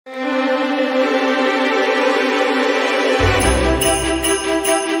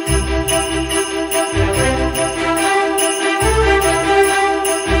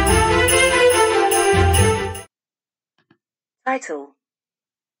Title: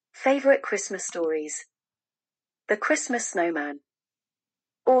 Favorite Christmas Stories. The Christmas Snowman.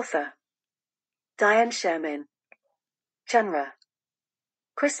 Author: Diane Sherman. Genre: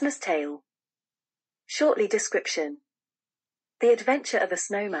 Christmas Tale. Shortly description: The adventure of a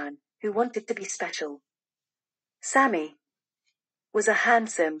snowman who wanted to be special. Sammy was a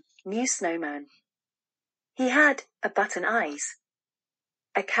handsome, new snowman. He had a button eyes,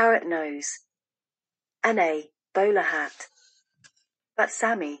 a carrot nose, and a bowler hat. But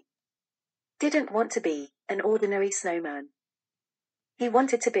Sammy didn't want to be an ordinary snowman. He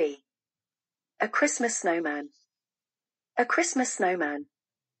wanted to be a Christmas snowman. A Christmas snowman,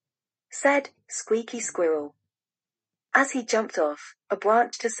 said Squeaky Squirrel, as he jumped off a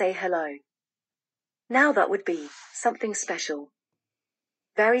branch to say hello. Now that would be something special.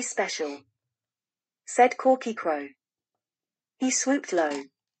 Very special, said Corky Crow. He swooped low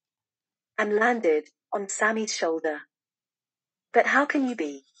and landed on Sammy's shoulder. But how can you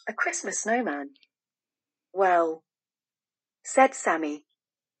be a Christmas snowman? Well, said Sammy,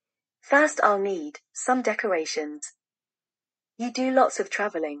 first I'll need some decorations. You do lots of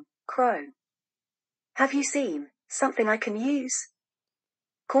traveling, Crow. Have you seen something I can use?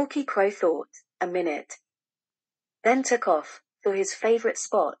 Corky Crow thought a minute, then took off for his favorite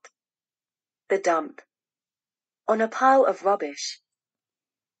spot, the dump. On a pile of rubbish,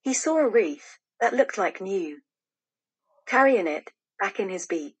 he saw a wreath that looked like new. Carrying it back in his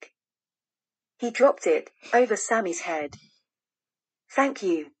beak, he dropped it over Sammy's head. Thank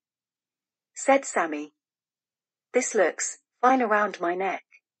you, said Sammy. This looks fine around my neck.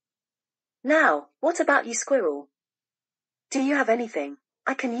 Now, what about you, Squirrel? Do you have anything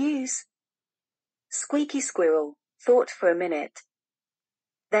I can use? Squeaky Squirrel thought for a minute,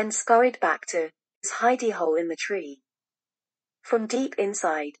 then scurried back to his hidey hole in the tree. From deep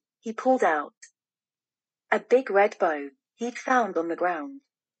inside, he pulled out a big red bow he'd found on the ground.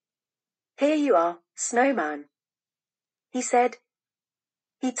 Here you are, Snowman, he said.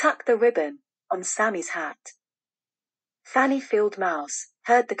 He tucked the ribbon on Sammy's hat. Fanny Field Mouse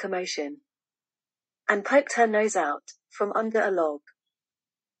heard the commotion and poked her nose out from under a log.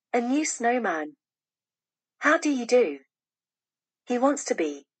 A new snowman. How do you do? He wants to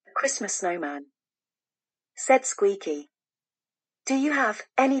be a Christmas snowman, said Squeaky. Do you have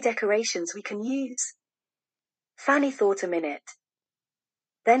any decorations we can use? Fanny thought a minute.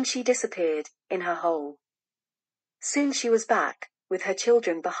 Then she disappeared in her hole. Soon she was back with her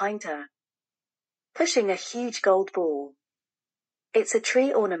children behind her, pushing a huge gold ball. It's a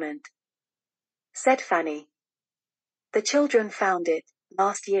tree ornament, said Fanny. The children found it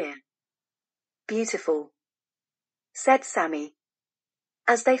last year. Beautiful, said Sammy,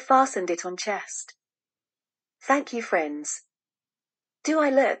 as they fastened it on chest. Thank you, friends. Do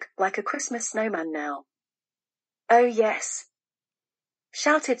I look like a Christmas snowman now? Oh yes,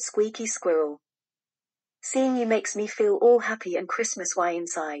 shouted Squeaky Squirrel. Seeing you makes me feel all happy and Christmas-y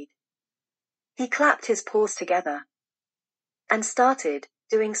inside. He clapped his paws together and started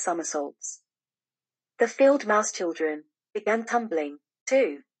doing somersaults. The field mouse children began tumbling,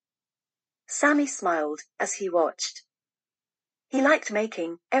 too. Sammy smiled as he watched. He liked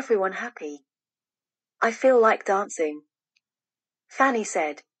making everyone happy. I feel like dancing, Fanny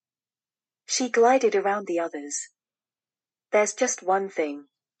said. She glided around the others. There's just one thing.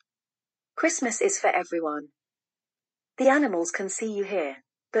 Christmas is for everyone. The animals can see you here,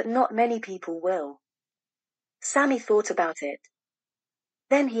 but not many people will. Sammy thought about it.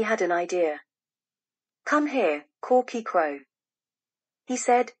 Then he had an idea. Come here, Corky Crow, he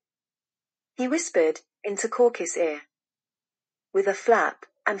said. He whispered into Corky's ear. With a flap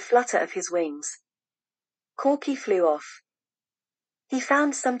and flutter of his wings, Corky flew off. He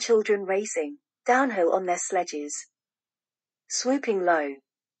found some children racing downhill on their sledges. Swooping low,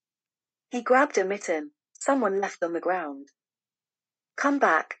 he grabbed a mitten someone left on the ground. Come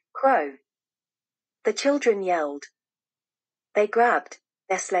back, Crow, the children yelled. They grabbed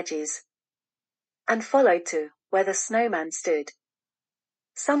their sledges and followed to where the snowman stood.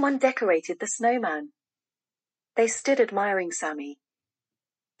 Someone decorated the snowman. They stood admiring Sammy.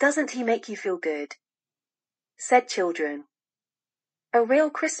 Doesn't he make you feel good? Said children. A real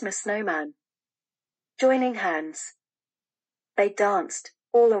Christmas snowman. Joining hands, they danced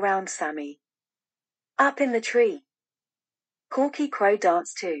all around Sammy. Up in the tree, Corky Crow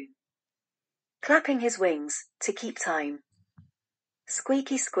danced too, clapping his wings to keep time.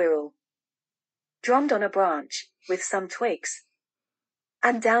 Squeaky Squirrel drummed on a branch with some twigs.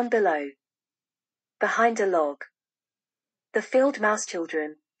 And down below, behind a log, the field mouse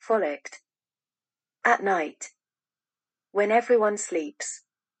children frolicked. At night, when everyone sleeps,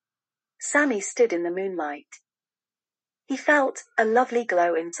 Sammy stood in the moonlight, He felt a lovely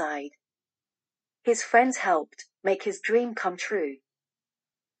glow inside. His friends helped make his dream come true.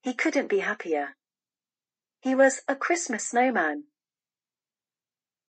 He couldn't be happier. He was a Christmas snowman.